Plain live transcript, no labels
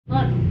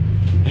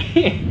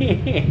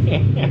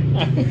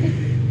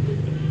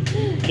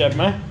เจ็บไ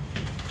หม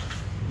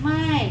ไ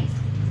ม่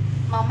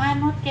หมอม่า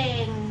นวดเก่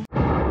ง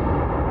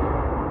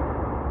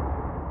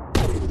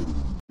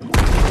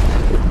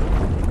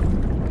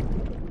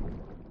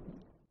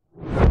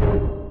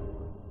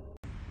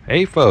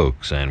Hey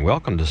folks, and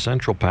welcome to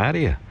Central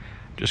Pattaya.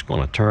 Just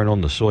going to turn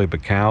on the soy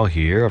bacao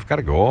here. I've got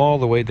to go all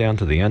the way down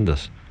to the end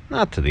of,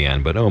 not to the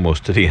end, but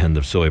almost to the end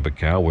of soy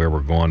bacao where we're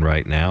going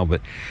right now.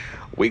 But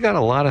we got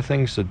a lot of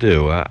things to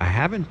do. I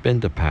haven't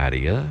been to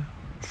Pattaya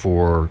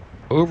for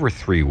over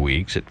 3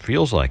 weeks. It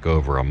feels like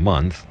over a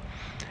month.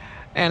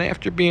 And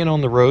after being on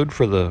the road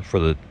for the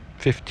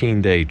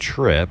 15-day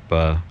trip,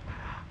 I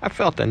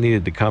felt I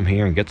needed to come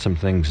here and get some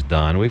things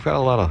done. We've got a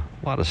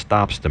lot of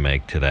stops to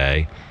make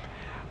today.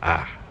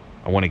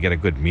 I want to get a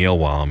good meal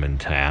while I'm in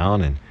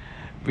town, and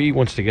V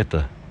wants to get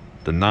the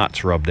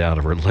knots rubbed out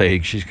of her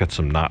leg. She's got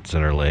some knots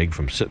in her leg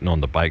from sitting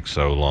on the bike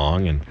so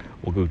long, and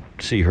we'll go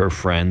see her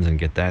friends and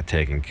get that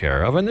taken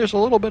care of. And there's a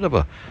little bit of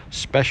a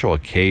special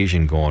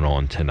occasion going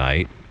on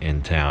tonight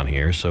in town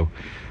here, so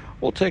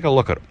we'll take a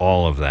look at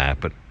all of that.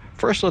 But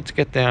first, let's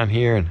get down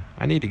here, and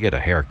I need to get a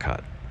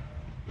haircut.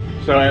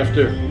 So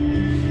after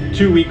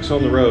 2 weeks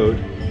on the road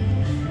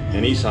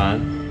in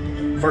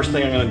Isaan, first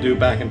thing I'm going to do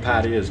back in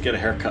Pattaya is get a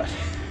haircut.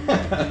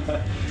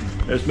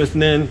 There's Miss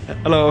Nin.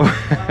 Hello.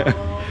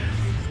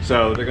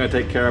 So they're going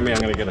to take care of me.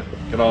 I'm going to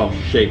get all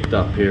shaped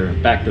up here,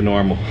 back to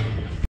normal.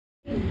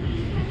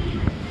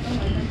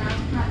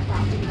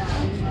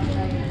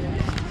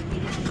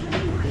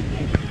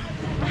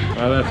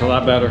 That's a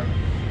lot better.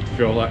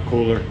 Feel a lot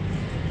cooler.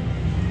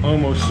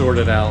 Almost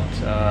sorted out.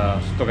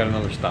 Still got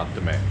another stop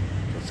to make.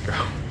 Let's go.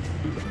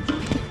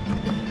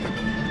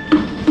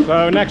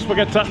 So next we'll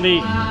get something to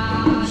eat.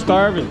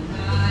 Starving.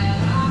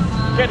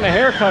 Getting a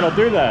haircut will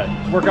do that.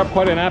 Work up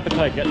quite an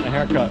appetite getting a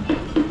haircut.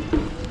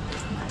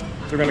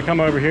 So we're going to come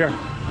over here.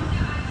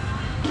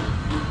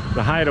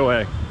 The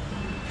Hideaway.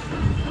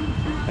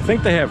 I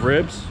think they have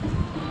ribs.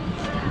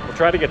 We'll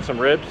try to get some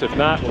ribs. If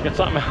not, we'll get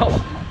something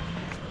else.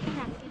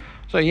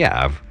 So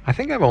yeah, I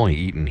think I've only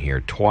eaten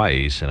here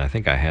twice, and I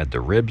think I had the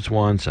ribs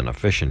once and a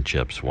fish and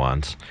chips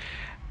once.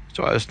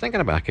 So I was thinking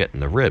about getting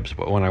the ribs,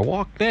 but when I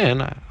walked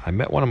in, I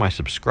met one of my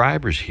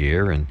subscribers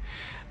here, and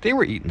they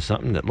were eating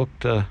something that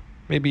looked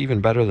maybe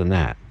even better than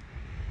that.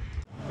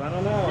 I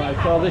don't know. I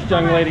saw this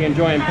young lady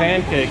enjoying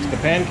pancakes. The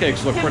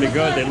pancakes look pretty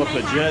good. They look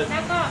legit,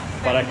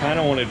 but I kind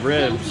of wanted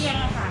ribs.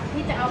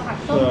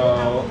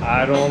 So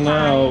I don't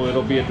know.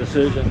 It'll be a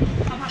decision.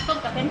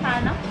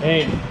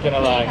 Hey, can I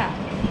like?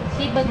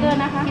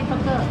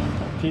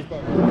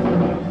 Cheeseburger.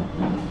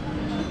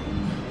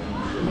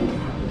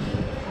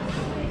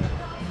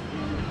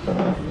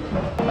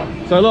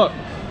 So look,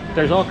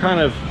 there's all kind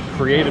of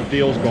creative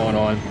deals going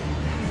on,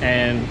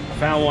 and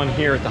found one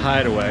here at the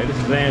Hideaway. This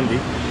is Andy.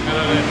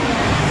 Hello there.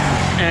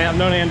 And I've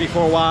known Andy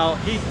for a while.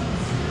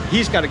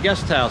 He's got a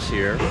guest house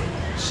here,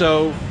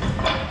 so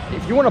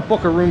if you want to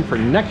book a room for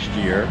next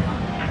year,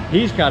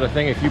 he's got a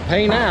thing. If you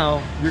pay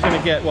now, you're going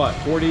to get what,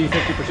 40,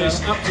 50%?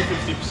 It's up to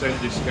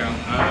 50% discount,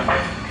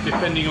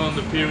 depending on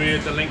the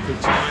period, the length of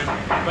time.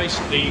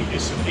 Basically,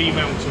 it's an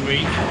email to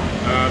me. You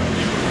can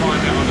find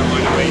that on the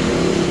Hideaway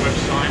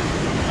website.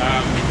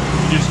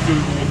 Just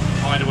Google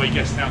Hideaway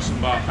Guest House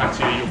and Bar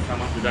Pattaya, you'll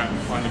come up with that and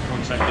find the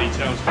contact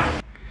details.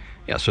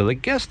 Yeah, so the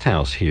guest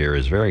house here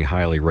is very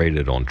highly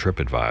rated on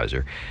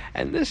TripAdvisor,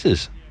 and this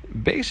is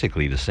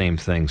basically the same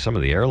thing some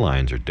of the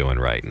airlines are doing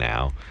right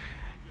now.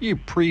 You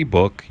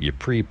pre-book, you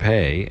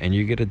prepay, and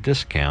you get a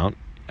discount.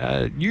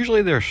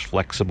 Usually there's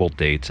flexible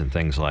dates and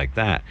things like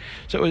that.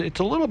 So it's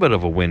a little bit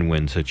of a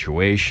win-win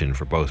situation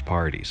for both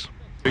parties.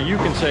 You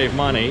can save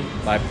money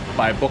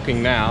by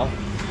booking now,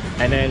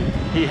 and then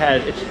he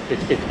has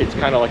it's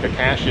kind of like a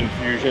cash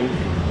infusion,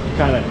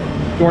 kind of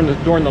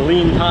during the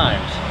lean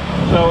times.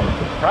 So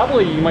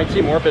probably you might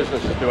see more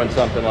businesses doing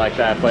something like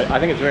that, but I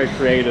think it's very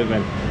creative,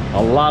 and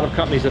a lot of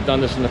companies have done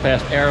this in the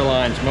past.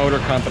 Airlines, motor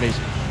companies,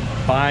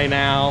 buy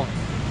now,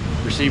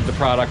 receive the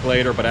product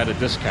later, but at a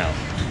discount.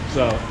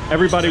 So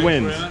everybody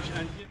wins.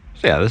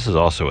 So yeah, this is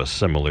also a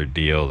similar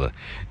deal. The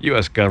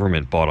U.S.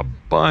 government bought a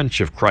bunch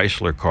of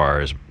Chrysler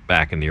cars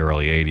back in the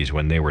early 80s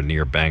when they were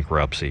near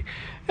bankruptcy.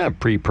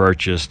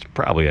 Pre-purchased,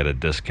 probably at a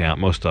discount.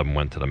 Most of them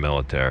went to the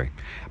military.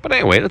 But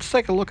anyway, let's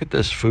take a look at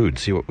this food and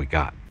see what we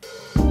got.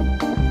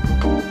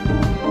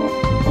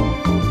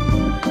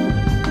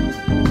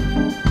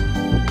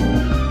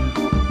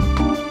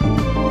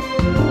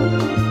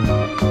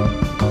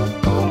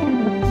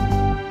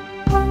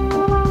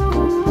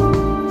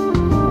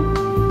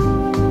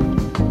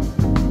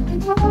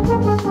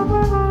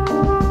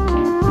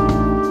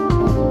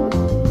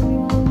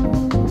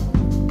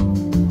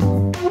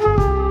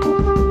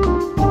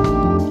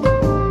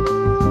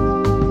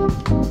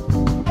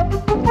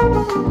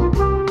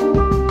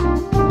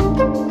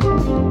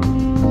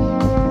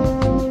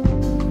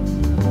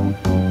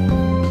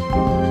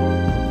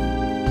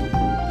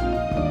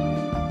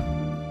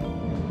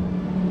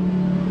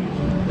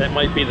 That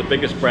might be the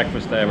biggest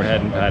breakfast I ever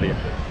had in Pattaya.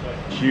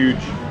 It's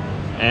huge.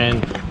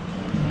 And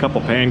a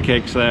couple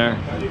pancakes there.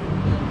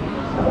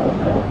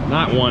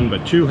 Not one,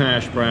 but 2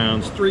 hash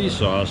browns, 3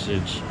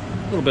 sausage,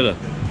 a little bit of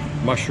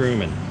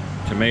mushroom and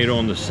tomato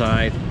on the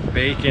side,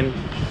 bacon,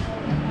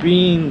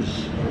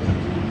 beans.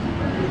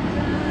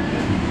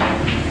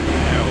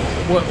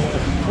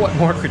 What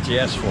more could you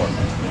ask for?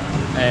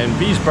 And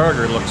V's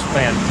burger looks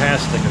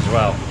fantastic as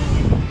well.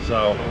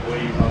 So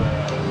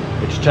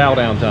it's chow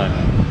down time.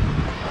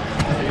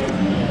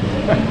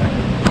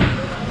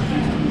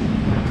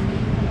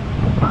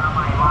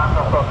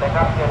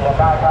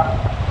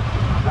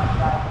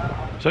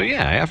 So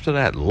yeah, after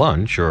that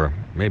lunch, or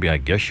maybe I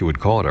guess you would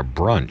call it a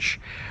brunch,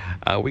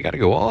 we got to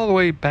go all the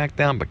way back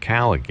down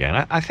Baikal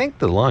again. I think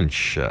the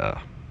lunch,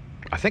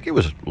 I think it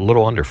was a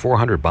little under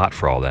 400 baht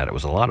for all that. It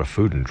was a lot of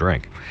food and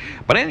drink.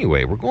 But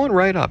anyway, we're going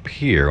right up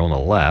here on the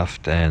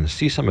left and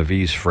see some of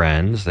V's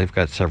friends. They've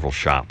got several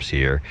shops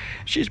here.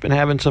 She's been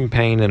having some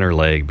pain in her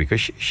leg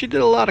because she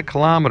did a lot of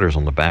kilometers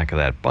on the back of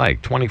that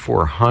bike,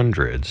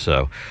 2,400.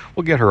 So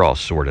we'll get her all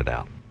sorted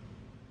out.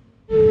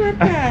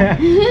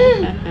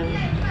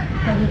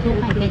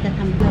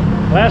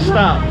 Last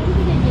stop.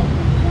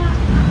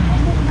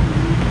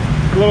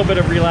 A little bit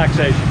of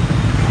relaxation.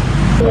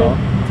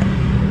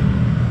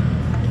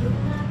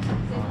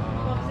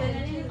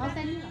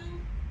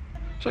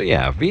 So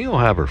yeah, V will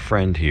have her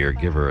friend here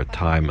give her a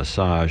Thai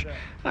massage.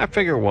 I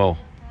figure, well,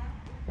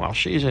 while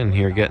she's in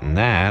here getting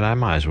that, I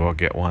might as well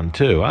get one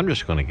too. I'm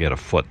just going to get a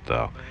foot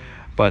though.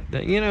 But,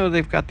 you know,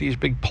 they've got these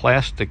big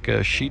plastic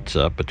sheets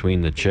up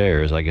between the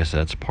chairs. I guess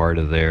that's part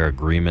of their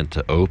agreement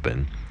to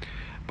open.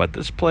 But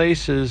this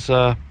place is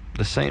the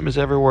same as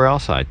everywhere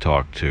else I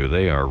talk to.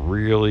 They are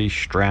really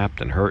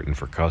strapped and hurting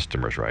for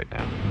customers right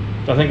now.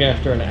 So I think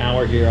after an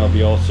hour here, I'll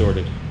be all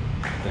sorted.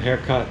 The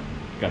haircut,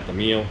 got the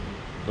meal,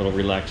 little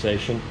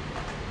relaxation,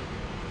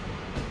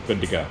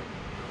 good to go.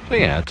 So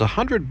yeah, it's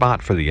 100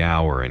 baht for the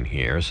hour in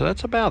here, so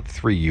that's about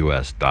 $3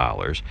 US.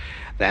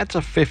 That's a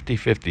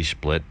 50-50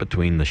 split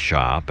between the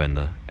shop and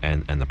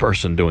the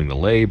person doing the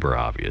labor,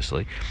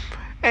 obviously.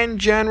 And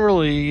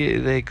generally,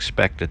 they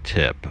expect a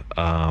tip.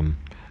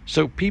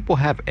 So people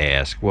have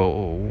asked,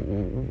 well,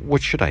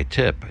 what should I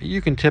tip?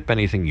 You can tip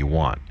anything you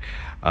want.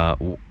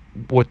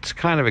 What's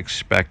kind of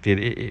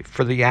expected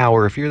for the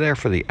hour, if you're there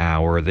for the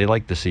hour, they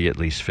like to see at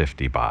least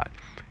 50 baht.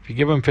 If you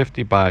give them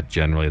 50 baht,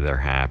 generally they're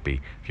happy.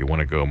 If you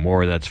want to go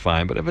more, that's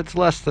fine. But if it's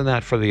less than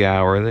that for the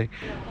hour, they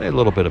have a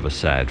little bit of a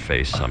sad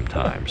face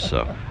sometimes.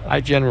 So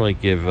I generally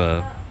give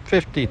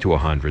 50 to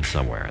 100,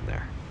 somewhere in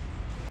there.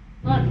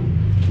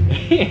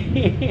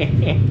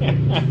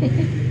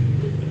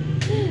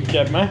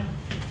 Jetไหม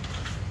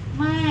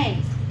ไม่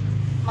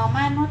หมอ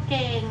ม่านวดเ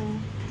ก่ง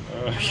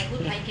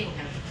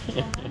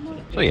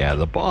So yeah,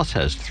 the boss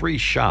has 3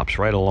 shops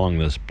right along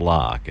this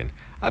block, and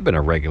I've been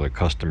a regular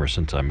customer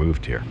since I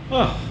moved here.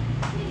 Oh,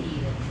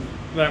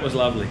 that was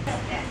lovely.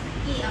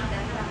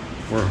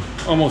 We're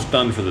almost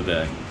done for the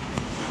day.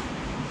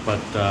 But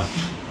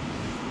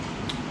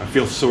I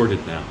feel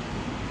sorted now.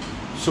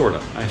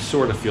 Sorta. I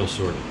sorta feel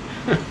sorted.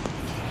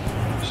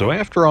 So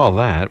after all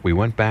that, we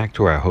went back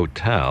to our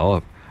hotel,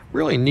 a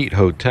really neat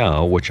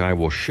hotel, which I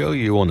will show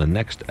you on the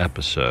next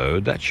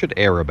episode. That should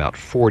air about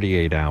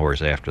 48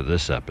 hours after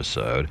this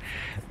episode.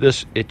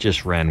 It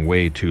just ran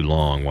way too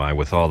long, why,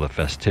 with all the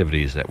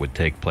festivities that would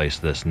take place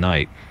this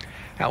night.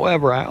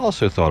 However, I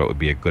also thought it would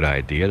be a good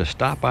idea to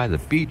stop by the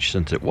beach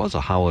since it was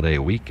a holiday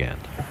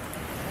weekend.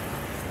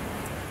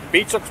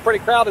 Beach looks pretty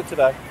crowded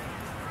today.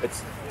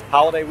 It's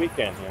holiday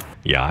weekend here.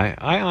 Yeah,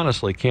 I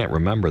honestly can't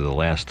remember the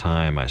last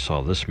time I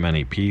saw this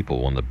many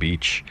people on the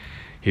beach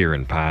here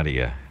in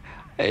Pattaya.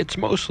 It's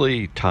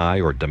mostly Thai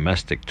or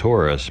domestic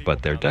tourists,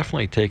 but they're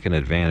definitely taking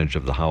advantage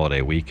of the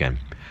holiday weekend.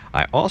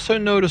 I also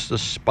noticed a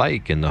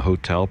spike in the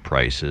hotel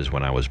prices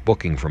when I was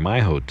booking for my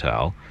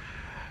hotel.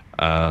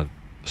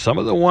 Some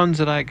of the ones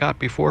that I got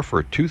before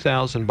for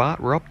 2,000 baht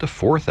were up to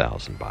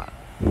 4,000 baht.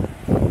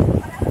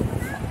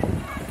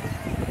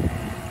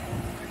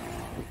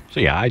 So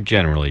yeah, I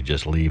generally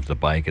just leave the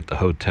bike at the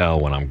hotel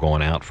when I'm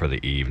going out for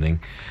the evening.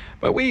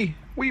 But we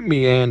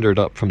meandered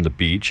up from the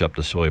beach up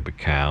to Soi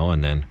Baikal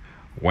and then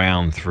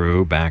wound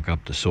through back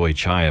up to Soi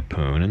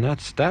Chayapun, and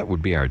that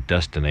would be our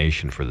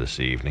destination for this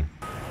evening.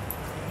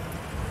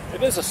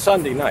 It is a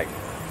Sunday night.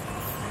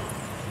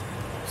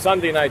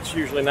 Sunday night's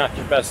usually not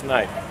your best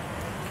night.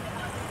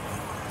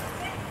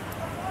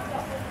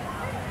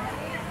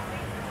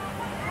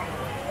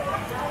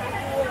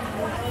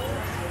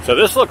 So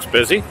this looks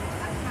busy.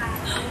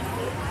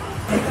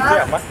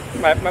 Yeah,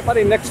 my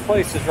buddy Nick's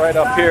place is right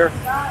up here.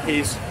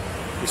 He's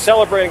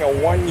celebrating a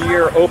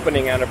 1-year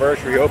opening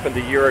anniversary. He opened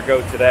a year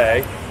ago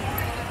today.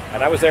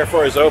 And I was there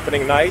for his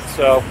opening night,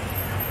 so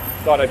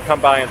thought I'd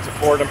come by and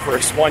support him for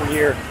his 1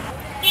 year.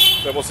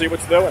 So we'll see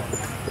what's doing.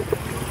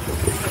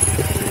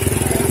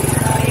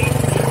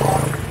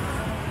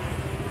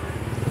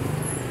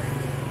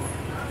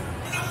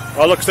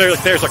 Oh, looks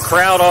there's a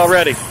crowd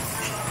already.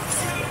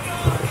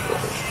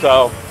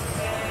 So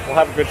we'll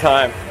have a good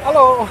time.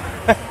 Hello.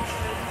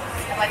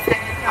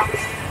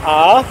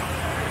 Oh.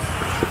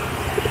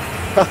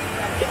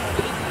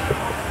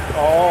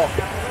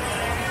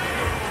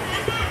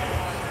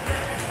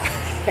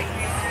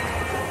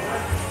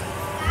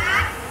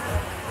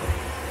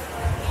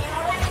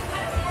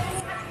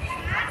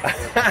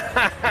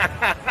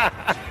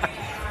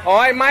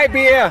 Oi, my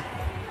beer.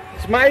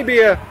 It's my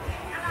beer.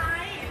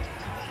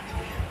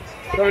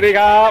 สวัสดี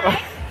ครับ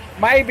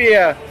My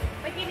beer.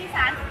 ไปกินอีส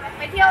านไ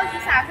ปเที่ยวอี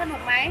สานสนุ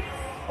กไหม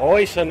โอ้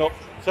ยสนุก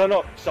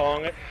song.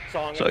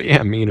 So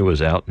yeah, Mina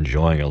was out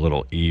enjoying a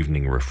little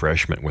evening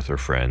refreshment with her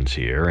friends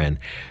here, and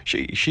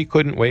she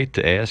couldn't wait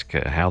to ask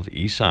how the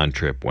Isaan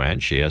trip went.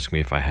 She asked me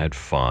if I had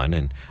fun,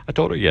 and I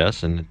told her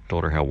yes, and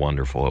told her how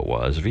wonderful it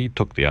was. V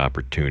took the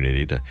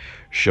opportunity to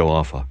show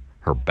off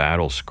her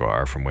battle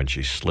scar from when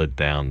she slid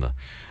down the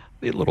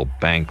little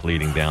bank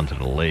leading down to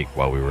the lake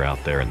while we were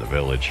out there in the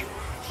village.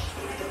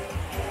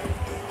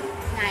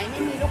 ไหนไม่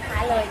มีลูกค้า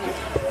เลยเนี่ย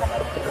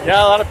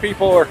Yeah, a lot of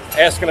people are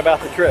asking about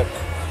the trip.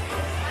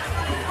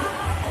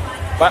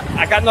 But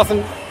I got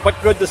nothing but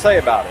good to say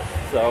about it.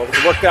 So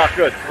it worked out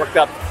good. It worked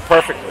out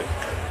perfectly.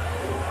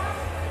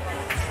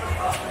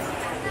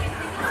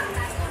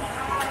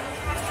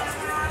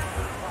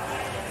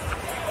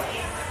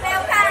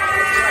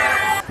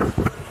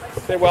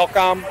 Say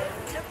welcome.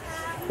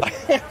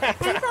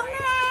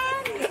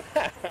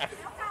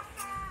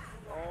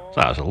 So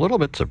I was a little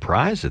bit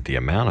surprised at the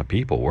amount of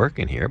people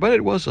working here, but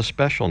it was a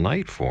special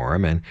night for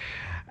him, and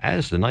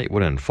as the night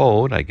would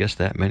unfold, I guess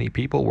that many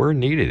people were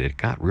needed. It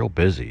got real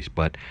busy,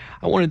 but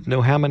I wanted to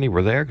know how many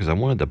were there because I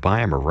wanted to buy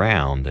them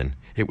around, and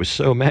it was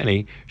so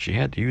many, she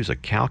had to use a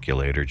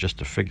calculator just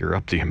to figure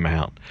up the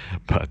amount.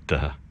 But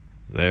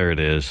there it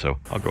is, so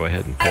I'll go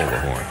ahead and pull the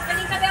horn.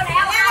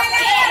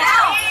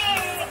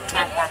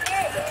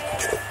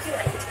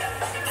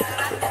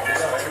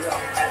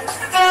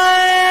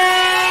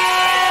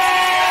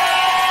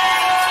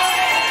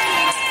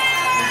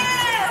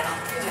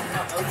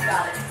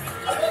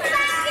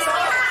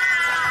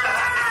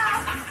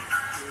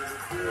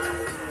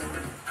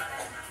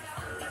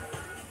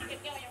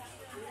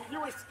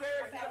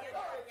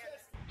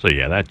 So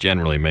yeah, that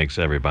generally makes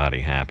everybody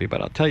happy,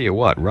 but I'll tell you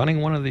what,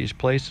 running one of these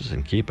places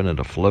and keeping it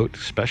afloat,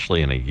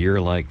 especially in a year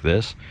like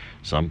this,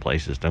 some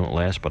places don't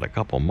last but a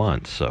couple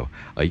months, so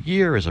a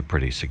year is a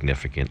pretty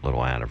significant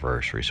little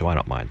anniversary, so I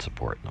don't mind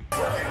supporting them.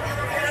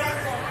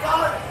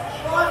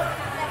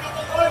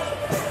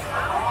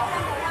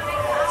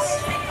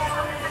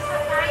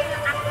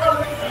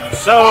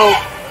 So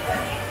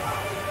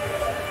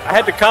I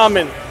had to come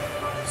and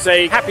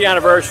say happy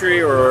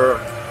anniversary or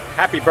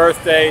happy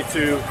birthday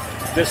to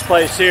this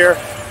place here,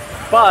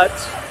 but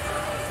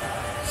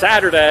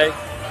Saturday,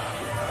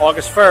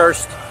 August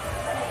 1st,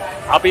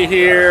 I'll be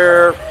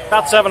here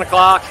about 7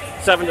 o'clock,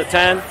 7 to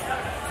 10,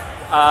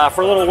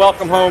 for a little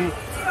welcome home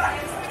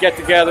get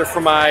together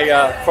for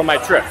my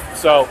trip.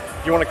 So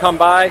if you want to come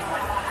by,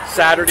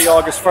 Saturday,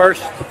 August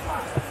 1st,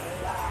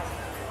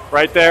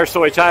 right there,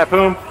 Soy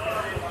Chayapum,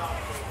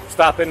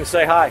 stop in and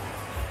say hi.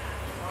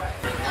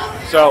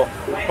 So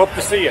hope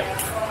to see you.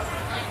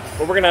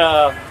 But we're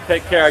gonna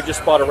take care. I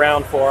just bought a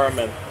round for him,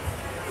 and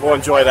we'll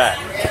enjoy that.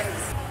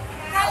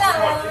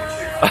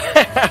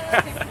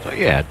 So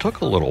yeah, it took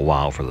a little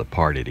while for the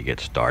party to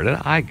get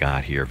started. I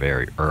got here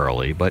very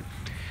early, but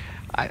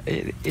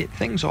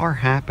things are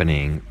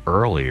happening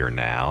earlier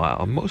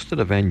now. Most of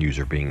the venues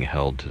are being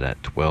held to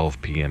that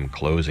 12 p.m.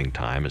 closing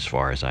time, as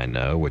far as I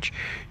know, which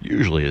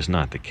usually is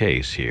not the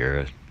case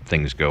here.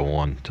 Things go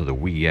on to the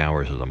wee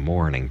hours of the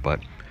morning, but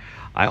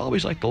I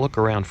always like to look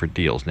around for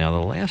deals. Now,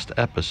 the last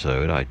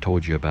episode, I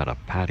told you about a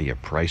Pattaya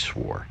price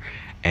war,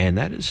 and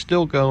that is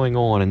still going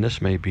on, and this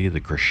may be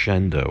the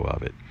crescendo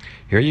of it.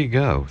 Here you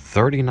go,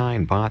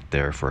 39 baht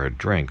there for a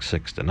drink,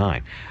 6 to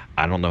 9.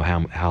 I don't know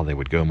how they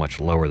would go much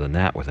lower than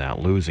that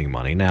without losing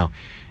money. Now,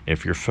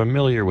 if you're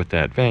familiar with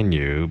that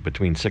venue,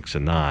 between 6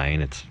 and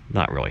 9, it's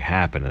not really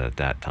happening at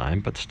that time,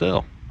 but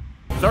still.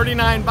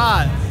 39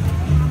 baht.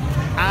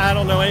 I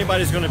don't know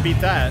anybody's going to beat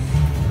that.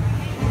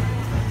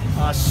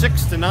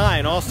 6 to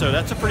 9 also,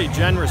 that's a pretty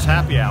generous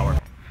happy hour.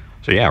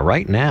 So yeah,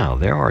 right now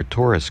there are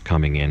tourists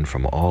coming in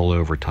from all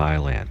over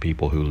Thailand,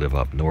 people who live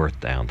up north,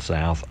 down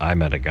south. I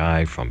met a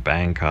guy from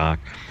Bangkok.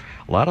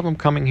 A lot of them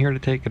coming here to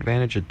take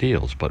advantage of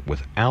deals, but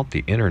without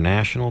the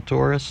international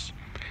tourists,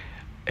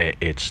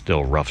 it's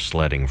still rough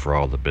sledding for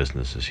all the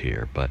businesses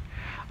here. But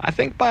I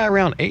think by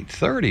around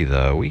 8:30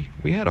 though,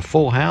 we had a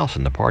full house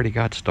and the party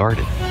got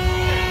started.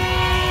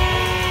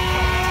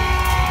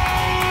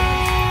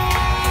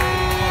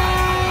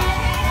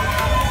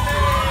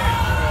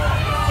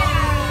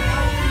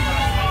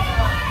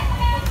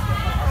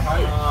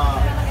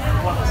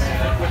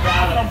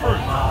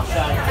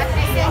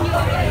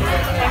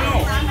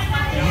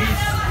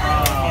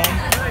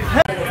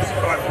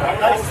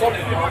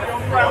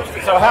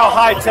 So how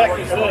high-tech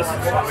is this?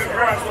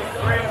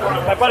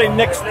 My buddy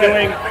Nick's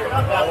doing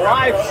a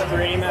live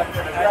stream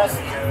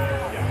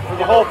for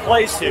the whole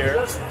place here.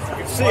 You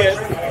can see it.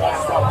 You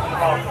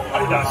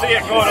can see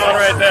it going on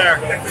right there.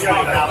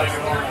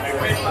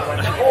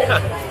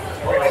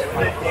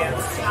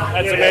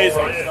 That's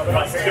amazing.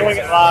 Doing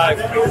it live.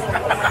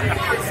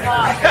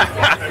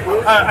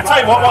 I tell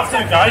you what I'll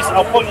do, guys.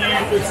 I'll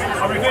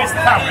reverse the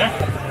camera.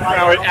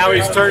 Now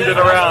he's turned it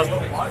around.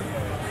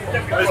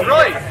 It's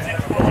really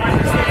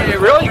You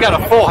really got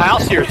a full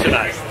house here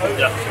tonight.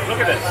 Yeah. Look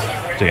at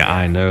this. See,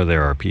 I know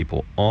there are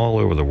people all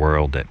over the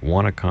world that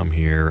want to come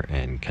here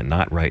and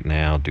cannot right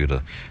now due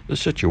to the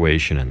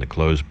situation and the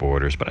closed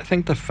borders, but I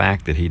think the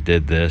fact that he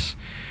did this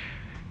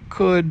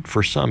could,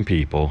 for some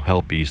people,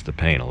 help ease the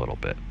pain a little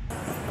bit.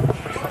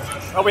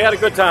 Well, we had a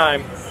good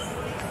time.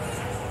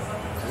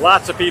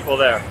 Lots of people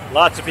there.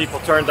 Lots of people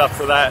turned up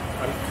for that.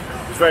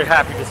 I was very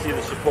happy to see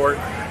the support.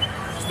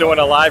 Just doing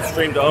a live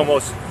stream to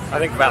almost, I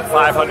think, about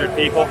 500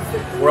 people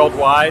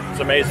worldwide. It's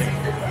amazing.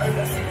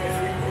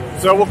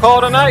 So we'll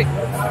call it a night.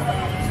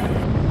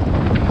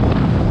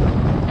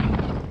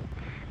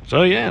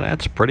 So yeah,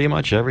 that's pretty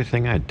much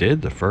everything I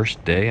did the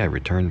first day I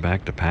returned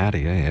back to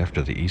Pattaya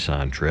after the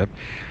Isaan trip.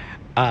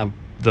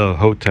 The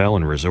hotel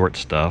and resort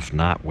stuff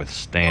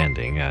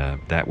notwithstanding,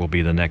 that will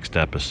be the next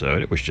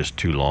episode. It was just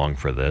too long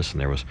for this,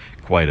 and there was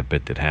quite a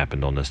bit that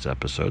happened on this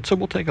episode, so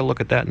we'll take a look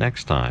at that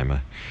next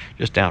time.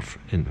 Just out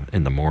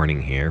in the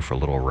morning here for a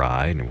little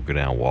ride, and we'll go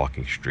down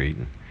Walking Street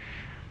and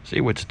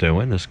see what's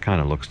doing. This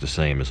kind of looks the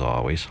same as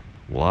always.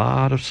 A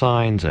lot of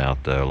signs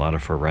out though, a lot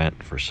of for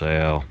rent, for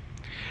sale.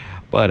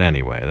 But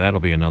anyway, that'll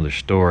be another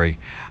story.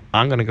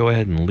 I'm going to go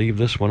ahead and leave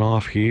this one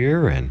off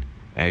here, and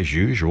as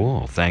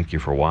usual, thank you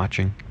for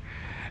watching.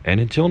 And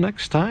until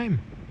next time,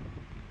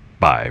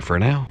 bye for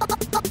now.